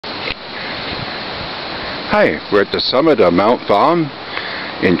Hi, we're at the summit of Mount Thom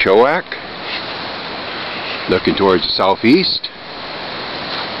in Chilliwack, looking towards the southeast.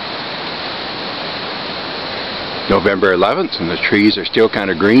 November 11th, and the trees are still kind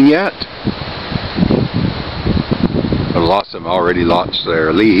of green yet. And lots of them already lost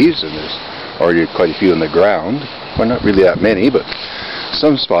their leaves, and there's already quite a few in the ground. Well, not really that many, but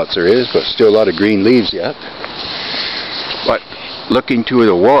some spots there is, but still a lot of green leaves yet. But looking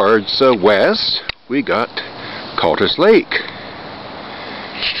towards the west, we got Cultus Lake.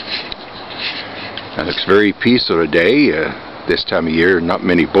 It looks very peaceful today. This time of year, not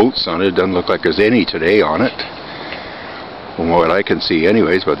many boats on it. Doesn't look like there's any today on it, from what I can see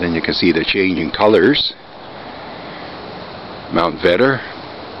anyways, but then you can see the changing colors. Mount Vetter,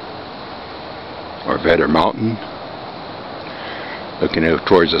 or Vetter Mountain, looking out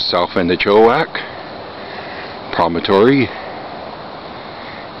towards the south end of Chilliwack. Promontory,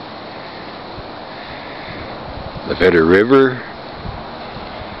 the Vetter River,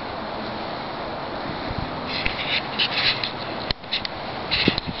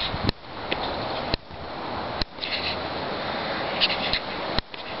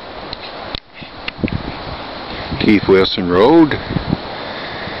 Keith Wilson Road,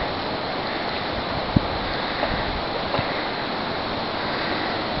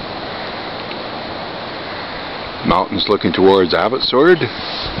 mountains looking towards Abbotsford,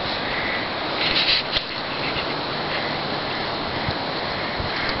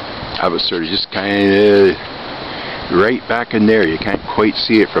 Abbotsford is just kind of right back in there. You can't quite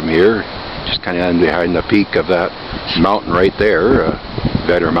see it from here, just kind of behind the peak of that mountain right there,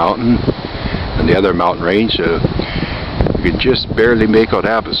 Vetter Mountain. And the other mountain range, you can just barely make out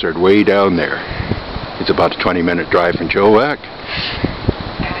Abbotsford way down there. It's about a 20-minute drive from Chilliwack.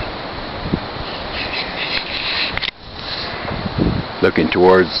 Looking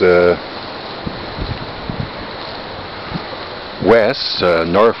towards west,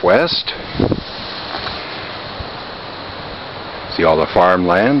 northwest. See all the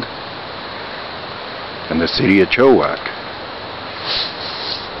farmland and the city of Chilliwack.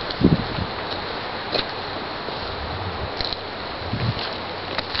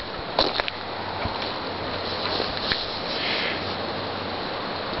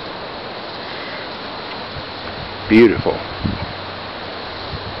 Beautiful.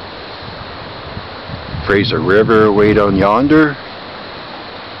 Fraser River way down yonder,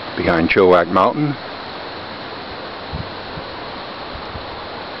 behind Chilliwack Mountain.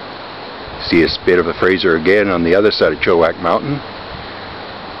 See a bit of the Fraser again on the other side of Chilliwack Mountain.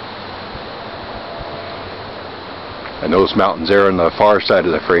 And those mountains there on the far side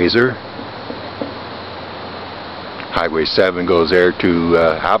of the Fraser. Highway 7 goes there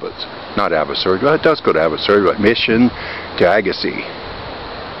to not Abbotsford, well it does go to Abbotsford, but Mission to Agassiz.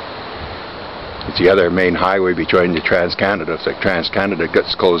 It's the other main highway between the Trans-Canada. If the Trans-Canada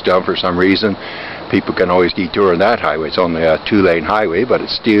gets closed down for some reason, people can always detour on that highway. It's only a 2-lane highway, but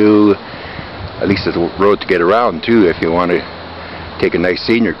it's still, at least it's a road to get around too if you want to take a nice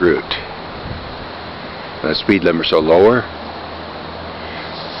scenic route. And the speed limits are lower.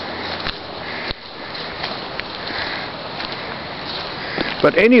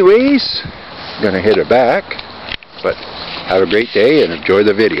 But anyways, I'm gonna hit it back. But have a great day and enjoy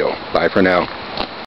the video. Bye for now.